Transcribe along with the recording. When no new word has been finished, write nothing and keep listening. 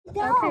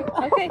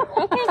Okay.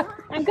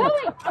 I'm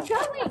going. Okay.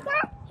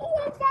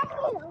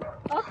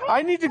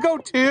 I need to go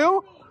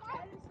too?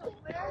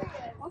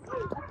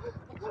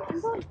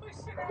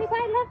 Okay, bye,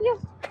 I love you.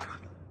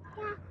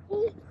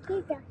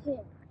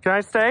 Can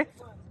I stay?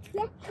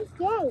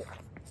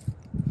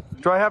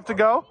 Do I have to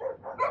go?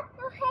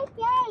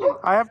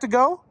 I have to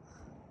go?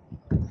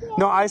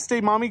 No, I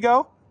stay, mommy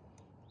go?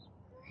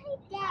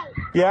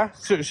 Yeah?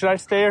 Should I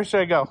stay or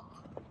should I go?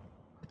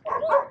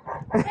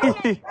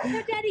 Daddy,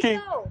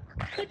 go.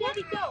 Go,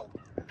 Daddy, go.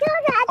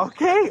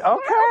 Okay.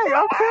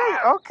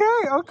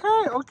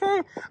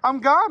 I'm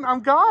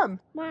gone.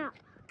 Wow.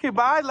 Okay,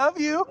 bye, love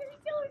you.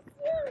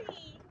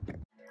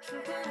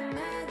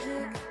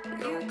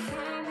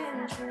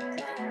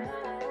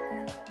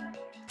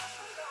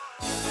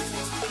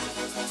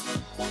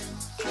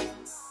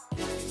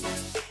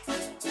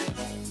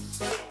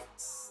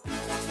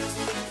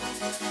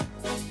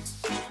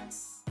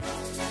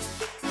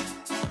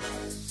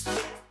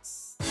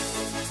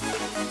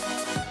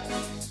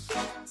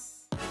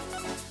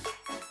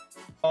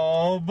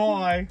 Oh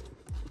boy,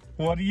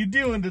 what are you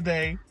doing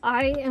today?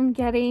 I am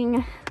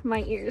getting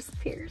my ears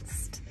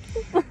pierced.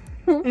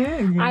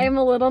 I am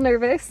a little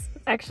nervous,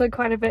 actually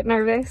quite a bit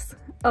nervous.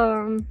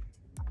 I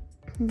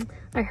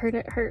heard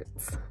it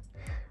hurts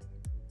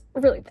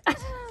really bad.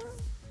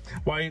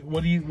 Why?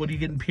 What are you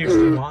getting pierced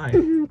and why?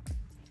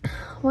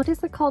 What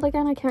is it called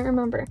again? I can't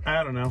remember.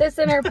 I don't know. This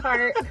inner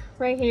part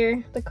right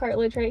here, the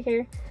cartilage right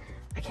here.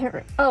 I can't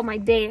remember. Oh, my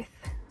daith.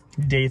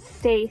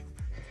 Daith.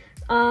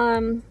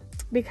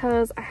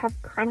 Because I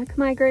have chronic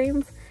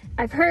migraines.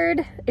 I've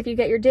heard if you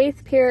get your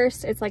daith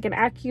pierced, it's like an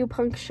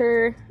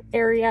acupuncture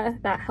area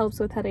that helps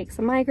with headaches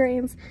and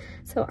migraines.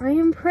 So I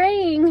am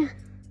praying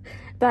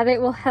that it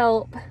will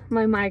help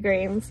my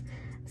migraines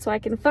so I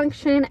can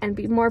function and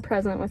be more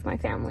present with my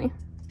family.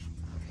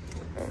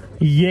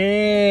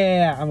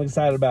 Yeah, I'm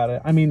excited about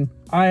it. I mean,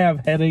 I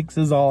have headaches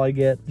is all I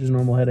get, just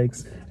normal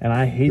headaches, and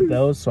I hate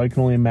those, so I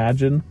can only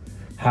imagine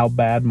how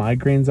bad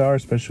migraines are,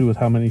 especially with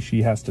how many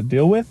she has to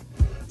deal with.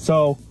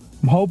 So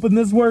I'm hoping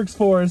this works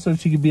for her so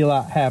she can be a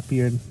lot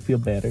happier and feel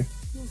better.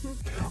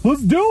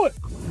 Let's do it!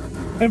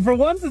 And for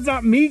once, it's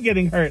not me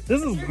getting hurt.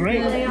 This is great.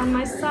 Really on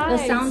my side.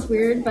 This sounds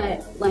weird,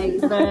 but like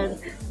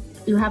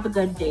you have a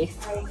good day.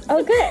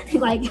 Oh, good.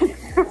 Like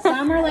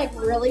some are like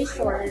really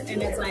short,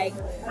 and it's like,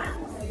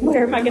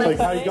 where am I gonna Like,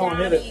 how you gonna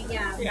hit it?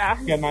 Yeah.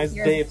 You got nice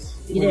dates.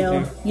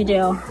 You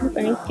do.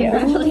 Thank you.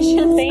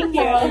 Congratulations. Thank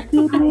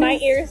you. My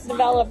ears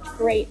developed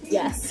great.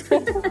 Yes. Yeah,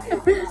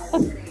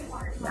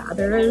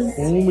 there is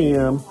Oh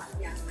man.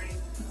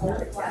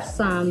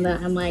 some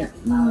that I'm like,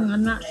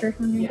 I'm not sure if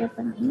I'm gonna get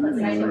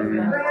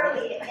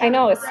that. I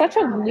know, it's such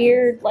a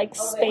weird like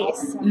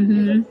space.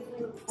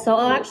 So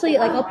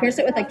I'll pierce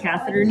it with a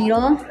catheter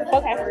needle.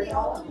 Okay.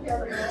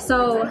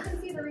 So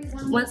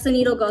once the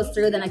needle goes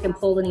through, then I can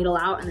pull the needle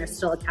out, and there's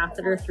still a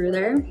catheter through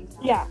there.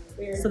 Yeah.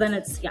 So then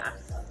it's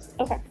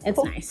Okay.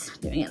 it's nice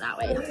doing it that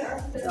way.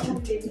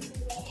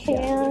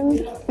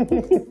 And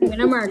I'm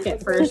gonna mark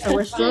it first, so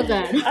we're still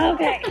good.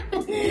 okay.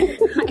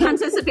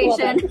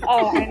 Anticipation.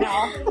 Oh, I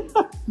know.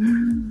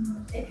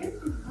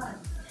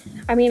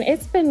 I mean,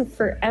 it's been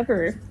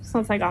forever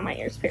since I got my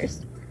ears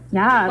pierced.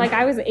 Yeah. Like,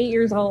 I was 8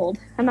 years old,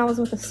 and that was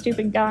with a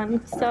stupid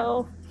gun,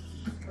 so...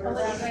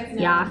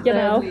 Yeah. You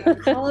know?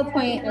 Hollow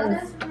point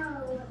is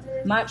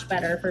much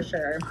better for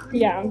sure.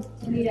 Yeah.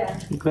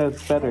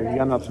 That's better. You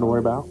got nothing to worry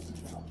about.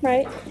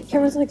 Right?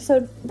 Cameron's like,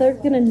 so they're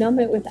gonna numb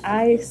it with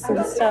ice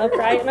and stuff,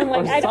 right? And I'm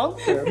like,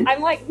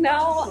 I'm like,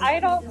 no, I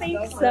don't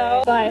think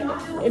so. But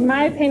in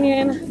my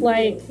opinion,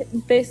 like,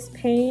 this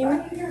pain,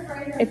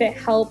 if it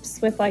helps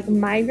with like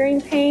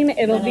migraine pain,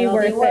 it'll be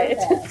worth it.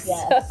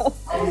 Yes. So,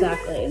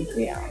 Exactly.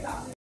 yeah.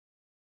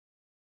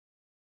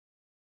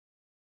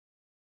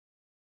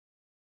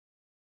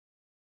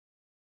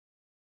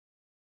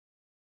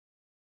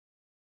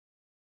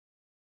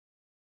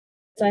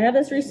 So I have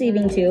this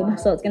receiving tube,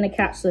 so it's gonna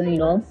catch the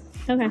needle.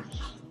 Okay.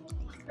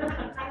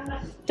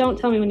 Don't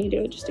tell me when you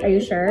do it, just do it. Are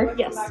you sure?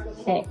 Yes.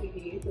 Okay.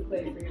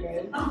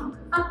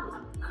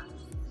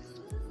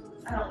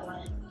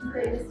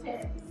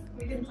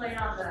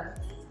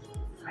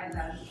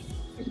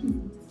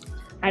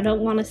 I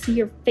don't want to see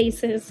your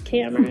faces,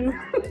 Cameron.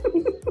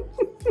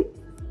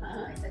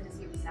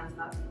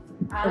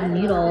 The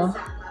needle.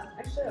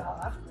 It's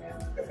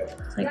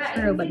like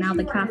true, but now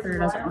the catheter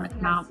doesn't want to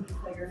come out.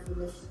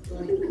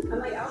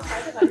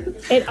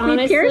 It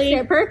honestly, pierced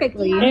it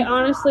perfectly. It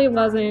honestly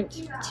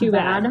wasn't too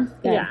bad.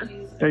 Good. Yeah.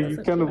 Yeah, you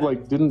kind of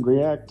like didn't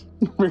react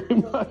very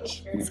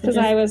much. It's because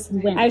I was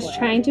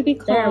trying to be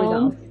calm. There we go.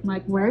 I'm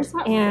like, where's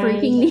that And-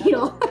 freaking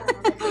needle?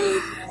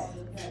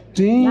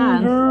 Dang,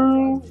 Yeah.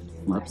 girl.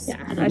 Whoops. Yeah,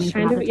 I was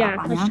trying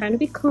to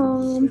be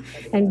calm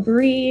and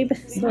breathe,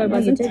 so I you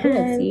wasn't did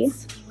good, see?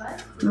 tense.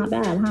 Not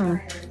bad, huh?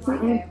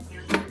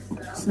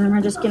 So then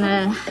we're just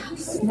gonna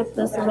snip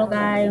this little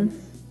guy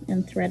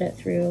and thread it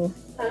through.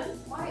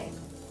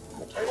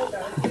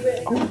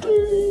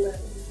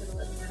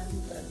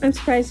 I'm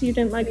surprised you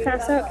didn't like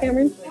pass out,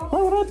 Cameron.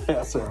 Why would I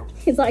pass out?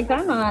 He's like,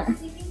 I'm not.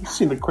 You've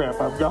seen the crap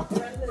I've got.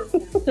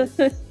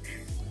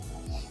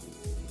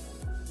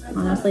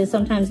 Honestly,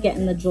 sometimes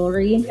getting the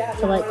jewelry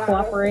to like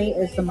cooperate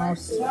is the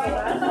most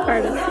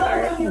Hardest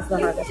part. is the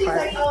hardest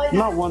part. I'm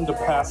not one to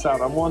pass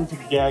out. I'm one to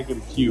gag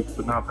and puke,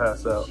 but not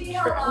pass out.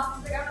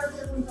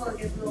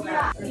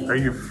 Are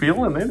you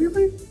feeling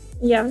anything?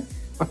 Yeah.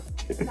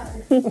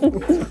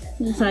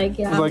 It's like,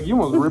 yeah. It's like you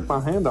almost ripped my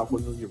hand off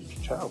when you were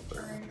child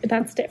there.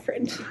 That's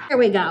different. Here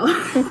we go.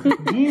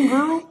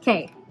 Girl.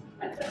 Okay.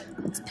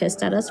 It's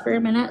pissed at us for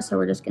a minute, so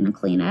we're just gonna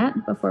clean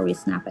it before we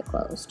snap it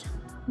closed.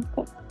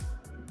 Cool.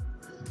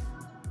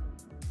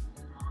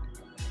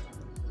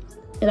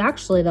 It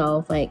actually,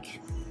 though, like,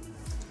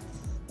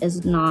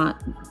 is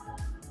not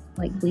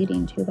like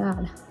bleeding too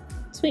bad.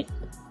 Sweet.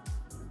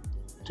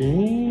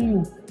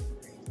 Dang.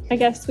 I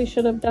guess we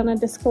should have done a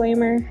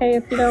disclaimer. Hey,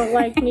 if you don't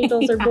like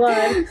needles or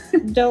blood,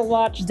 don't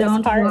watch this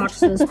Don't part. watch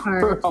this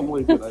part.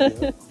 Probably a good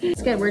idea.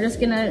 It's good. We're just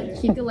gonna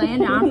keep you laying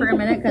down for a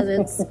minute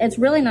because it's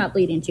really not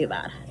bleeding too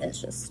bad. It's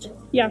just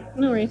Yeah,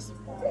 no worries.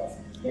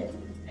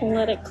 We'll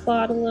let it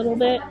clot a little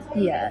bit.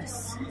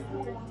 yes.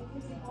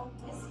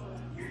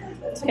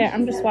 It's okay,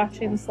 I'm just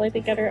watching this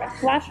lady get her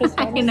lashes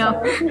done. I know.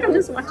 I'm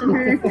just watching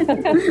her.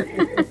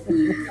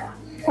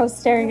 I was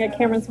staring at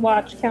Cameron's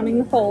watch, counting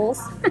the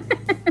holes.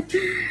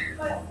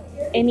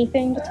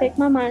 Anything to take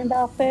my mind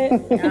off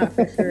it. Yeah,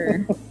 for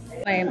sure.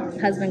 My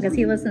husband, because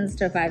he listens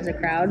to Five's a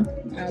Crowd.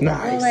 I was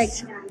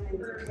Nice.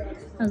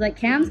 I was like,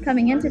 Cam's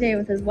coming in today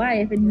with his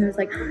wife, and he was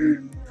like,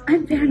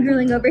 I'm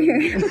fangirling over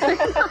here.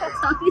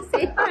 That's me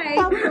say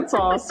hi. That's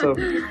awesome.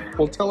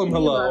 Well, tell him He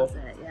hello. loves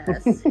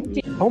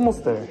it, yes.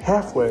 Almost there.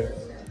 Halfway.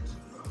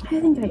 I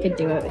think I could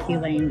do it with you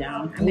laying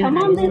down. I mean, Come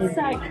on this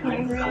side,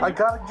 Cameron. I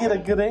gotta get a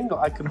good angle.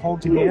 I can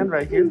hold your hand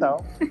right here,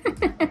 though.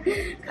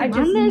 I Come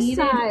on this needed,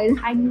 side.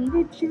 I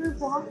needed your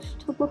watch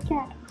to look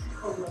at.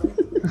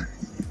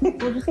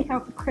 We'll just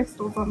count the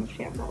crystals on the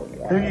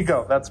chandelier. There you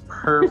go. That's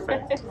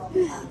perfect.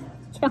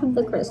 Count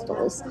the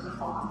crystals.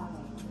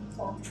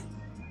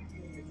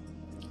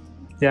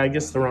 Yeah, I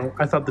guess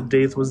I thought the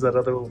daith was that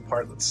other little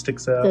part that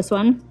sticks out. This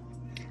one?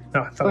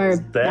 No, I thought it Or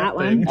was that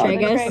one? thing.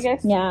 Tragus? Tragus.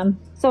 Yeah.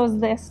 So is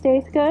this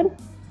daith good?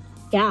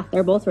 Yeah,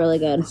 they're both really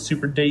good.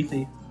 Super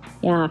daithy.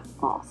 Yeah.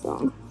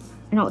 Awesome.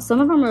 I know, some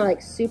of them are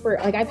like super,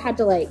 like I've had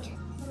to like,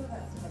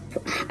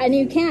 and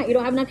you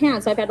don't have enough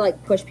hands, so I've had to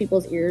like push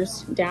people's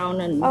ears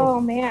down and Oh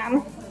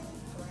man.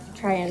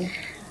 try and,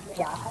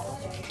 yeah.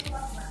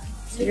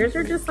 So yours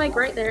are just like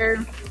right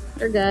there.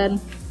 They're good.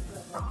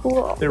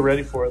 Cool. They're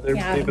ready for it.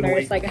 Yeah, They've been they're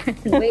waiting. just like,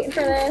 I've been waiting for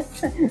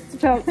this. It's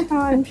about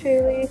time,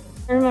 Shaylee.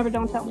 And remember,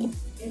 don't tell me.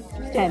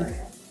 Okay,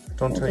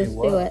 Don't tell just you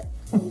what. do it.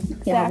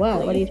 Yeah, what?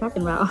 Exactly. What are you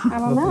talking about? I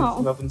don't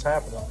know. Nothing's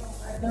happening.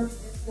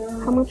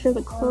 How much are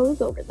the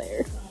clothes over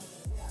there?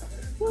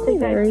 They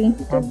vary.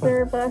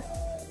 Deserve a...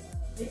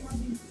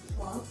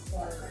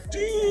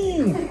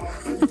 Dang.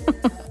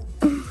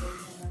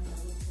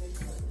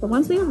 But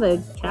once we have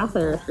the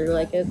catheter through,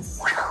 like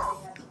it's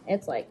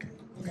like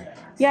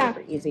Yeah.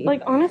 super easy.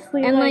 Like,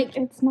 honestly, And, like, like-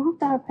 it's not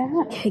that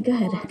bad. Okay,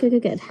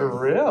 good. For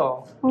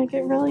real. Like,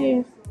 it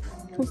really...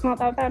 It's not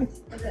that bad.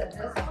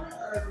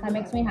 That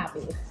makes me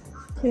happy.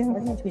 Yeah.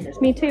 That makes me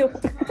just Me too.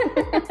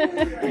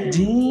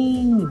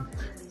 Dang.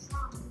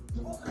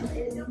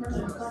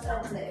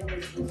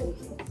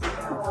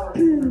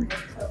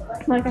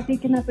 Like, I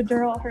think an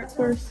epidural hurts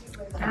worse.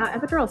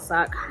 epidurals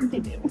suck. They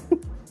do.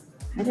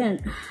 I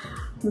didn't.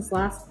 This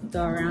last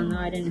go around though,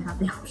 I didn't have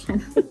the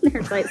option.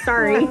 They're like,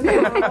 sorry.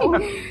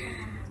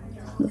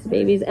 These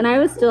babies, and I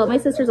was still. My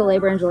sister's a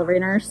labor and delivery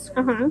nurse,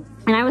 Uh-huh.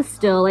 and I was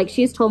still like,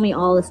 she's told me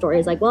all the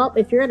stories. Like, well,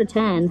 if you're at a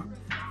 10,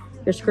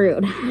 you're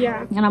screwed.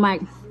 Yeah. And I'm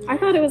like, I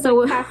thought it was So-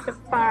 like past a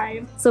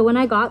 5. so when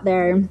I got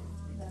there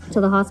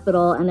to the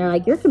hospital, and they're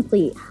like, you're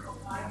complete.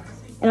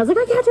 And I was like,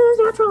 I can't do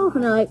this natural.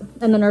 And they're like,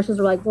 and the nurses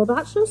were like, well,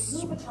 that's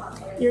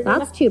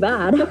too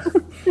bad.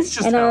 It's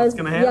just And how I it's was,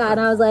 gonna happen. yeah, and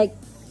I was like,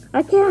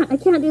 I can't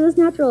do this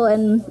natural.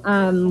 And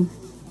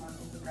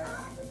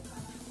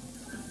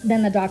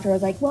then the doctor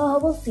was like, well,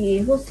 we'll see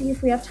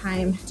if we have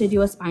time to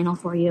do a spinal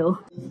for you.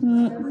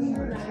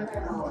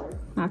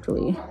 After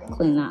we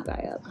clean that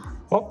guy up.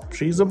 Oh,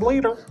 she's a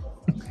bleeder.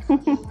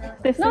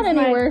 This Not is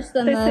any my, worse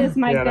than this the- is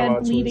my Yeah, no, good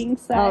it's bleeding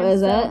side. Oh,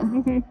 is so- it?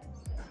 Mhm.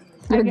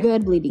 Your Okay.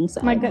 good bleeding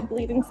side. My good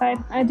bleeding side.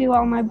 I do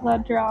all my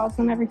blood draws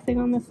and everything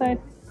on this side.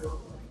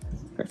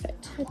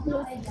 Perfect.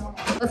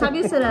 Let's have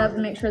you sit up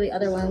and make sure the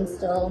other one's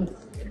still.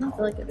 I don't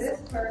feel like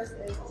it's.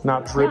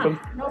 Not dripping.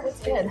 Yeah, no, it's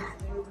good.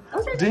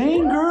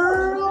 Dang,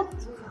 girl.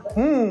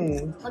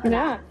 Look at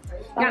Yeah. that.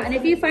 Yeah, and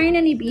if you find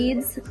any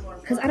beads,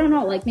 because I don't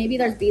know, like maybe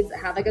there's beads that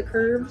have like a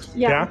curved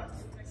Yeah.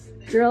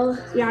 drill.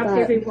 Yeah, but-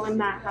 maybe one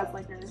that has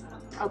like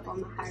a up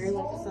on the higher,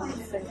 like so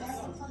it sits,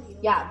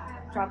 Yeah.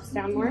 drops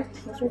down more.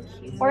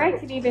 Or I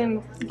could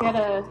even get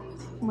a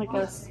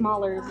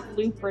smaller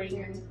loop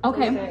ring. And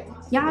Okay. use it to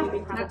Yeah, maybe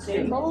have that's it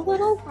true. dangle a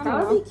little. I That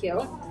don't would know. be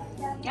cute.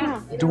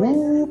 Yeah.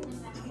 Dope.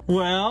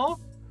 Well,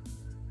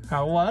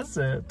 how was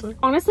it?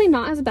 Honestly,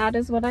 not as bad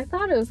as what I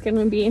thought it was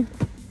gonna be.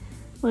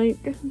 Like,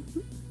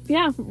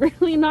 yeah,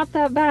 really not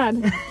that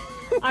bad.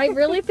 I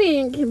really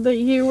think that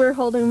you were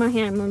holding my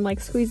hand and like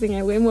squeezing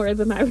it way more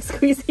than I was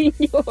squeezing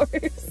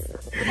yours.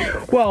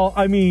 Well,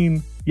 I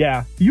mean,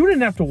 yeah, you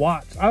didn't have to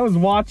watch. I was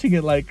watching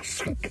it like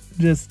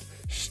just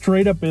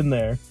straight up in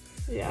there.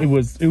 Yeah. It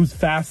was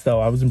fast though.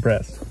 I was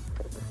impressed.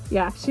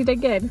 Yeah, she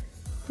did good.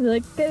 You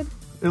look good.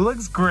 It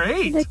looks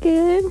great. You look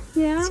good.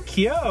 Yeah. It's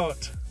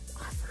cute.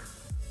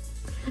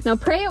 Now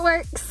pray it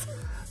works.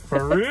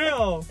 For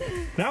real.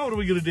 Now what are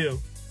we gonna do?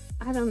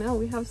 I don't know.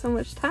 We have so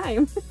much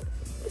time.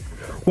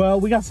 Well,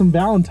 we got some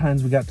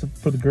Valentines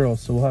for the girls,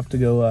 so we'll have to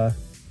go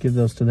give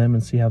those to them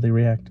and see how they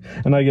react.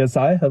 And I guess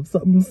I have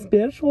something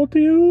special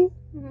too.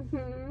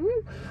 Mm-hmm.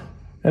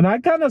 And I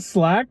kind of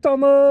slacked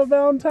on the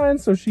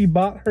Valentines, so she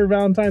bought her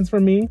Valentines for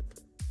me.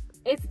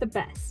 It's the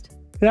best.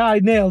 Yeah, I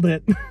nailed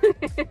it.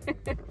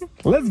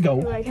 Let's go.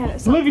 Like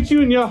Look at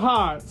you and your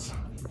hearts.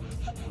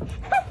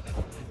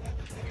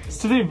 Is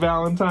today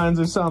Valentine's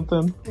or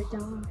something?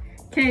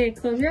 Okay,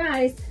 close your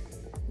eyes.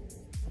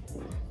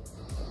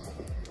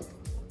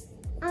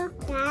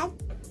 Okay.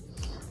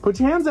 Put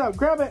your hands out.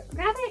 Grab it.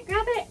 Grab it,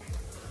 grab it.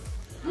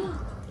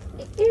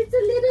 It's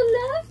a little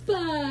love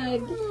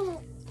bug.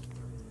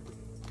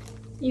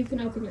 You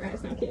can open your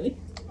eyes now, Kaylee.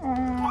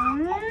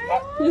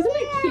 Isn't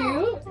it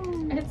cute?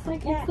 It's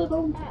like its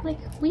little like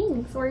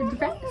wings or a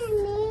dress.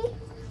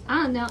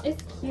 I don't know,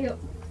 it's cute.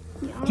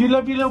 Do you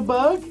love your little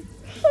bug?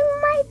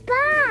 My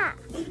back.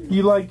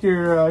 You like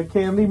your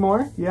candy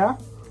more? Yeah?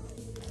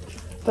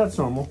 That's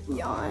normal.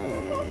 Yeah.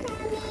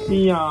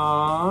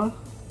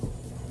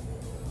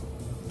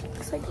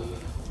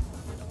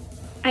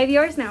 I have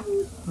yours now.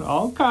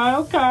 Okay,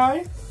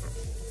 okay.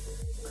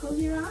 Close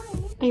your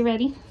eyes. Are you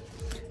ready?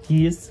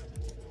 Yes.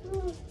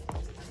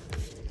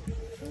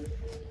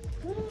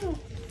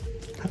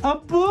 A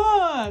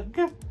book!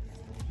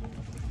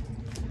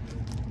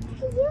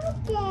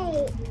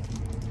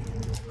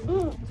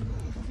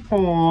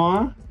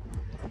 Aww.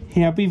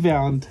 Happy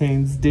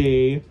Valentine's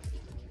Day.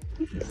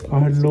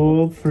 Our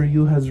love for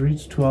you has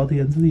reached to all the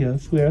ends of the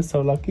earth. We are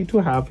so lucky to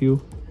have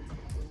you.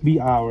 Be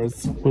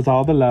ours with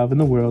all the love in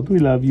the world. We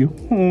love you.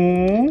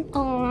 Aww.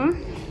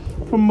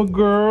 Aww. From the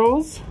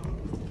girls.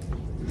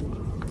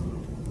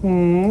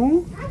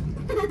 Aww.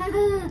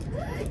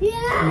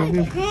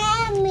 Yeah,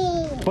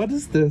 What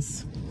is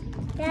this?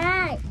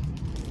 Dad.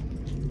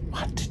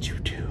 What did you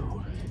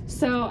do?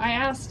 So I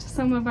asked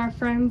some of our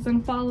friends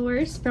and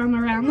followers from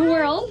around the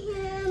world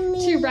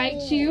to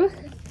write you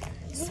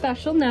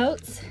special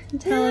notes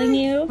telling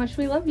you how much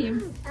we love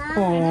you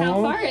and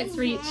how far it's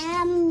reached.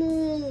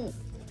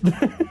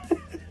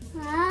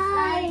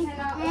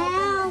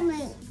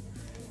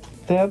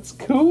 That's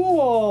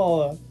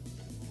cool.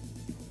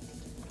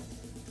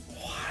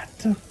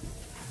 What?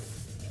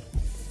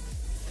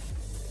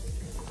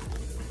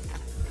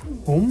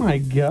 Oh my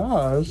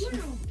gosh.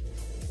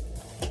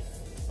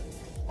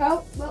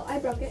 Oh, well, I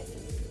broke it.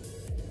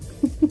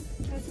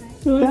 That's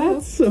nice.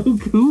 That's so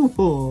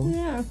cool.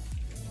 Yeah.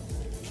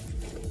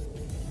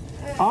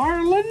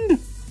 Ireland?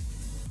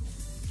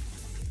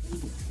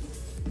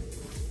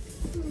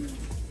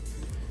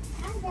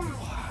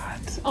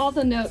 What? All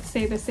the notes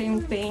say the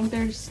same thing.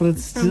 They're just But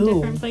it's from still...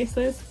 different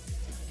places.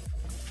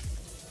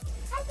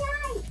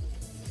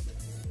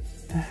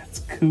 That's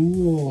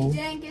cool.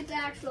 Didn't get the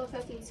actual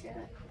cookies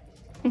yet.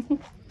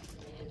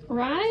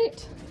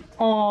 Right?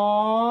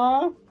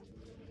 Aww.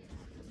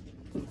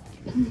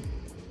 Dang,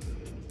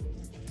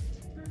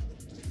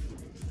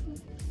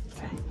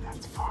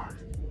 that's far.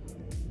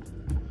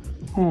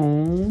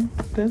 Oh,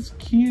 that's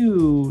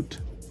cute.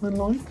 I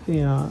like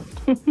that.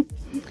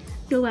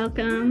 You're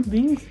welcome.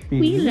 Thanks,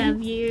 We baby.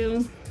 love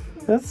you.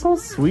 That's so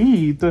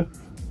sweet.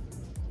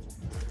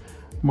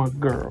 My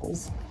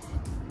girls.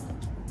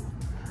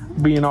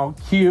 Being all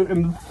cute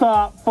and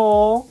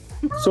thoughtful.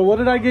 So what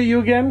did I get you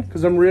again?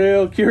 Because I'm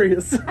real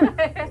curious.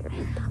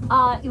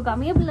 You got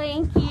me a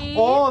blankie.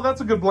 Oh,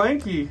 that's a good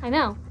blankie. I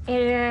know.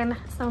 And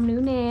some new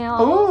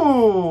nails.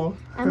 Ooh.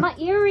 And my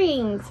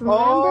earrings.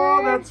 Remember?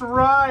 Oh, that's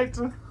right.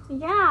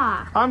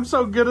 Yeah. I'm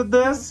so good at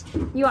this.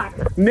 You are.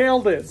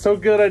 Nailed it. So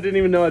good I didn't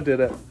even know I did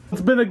it.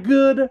 It's been a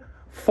good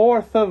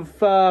 4th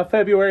of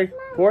February.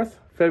 4th?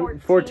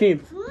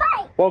 14th.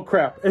 Well,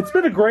 crap. It's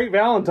been a great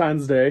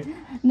Valentine's Day.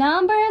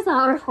 Numbers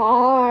are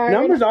hard.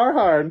 Numbers are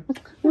hard. It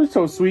was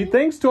so sweet.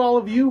 Thanks to all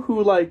of you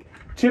who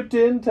chipped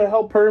in to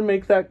help her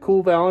make that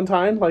cool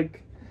Valentine. I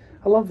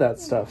love that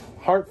stuff.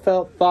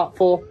 Heartfelt,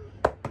 thoughtful.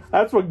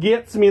 That's what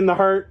gets me in the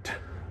heart.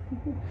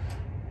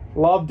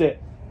 Loved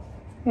it.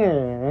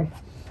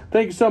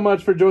 Thank you so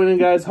much for joining,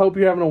 guys. Hope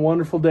you're having a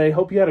wonderful day.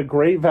 Hope you had a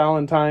great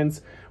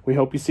Valentine's. We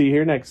hope you see you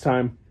here next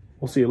time.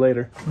 We'll see you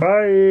later.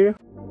 Bye.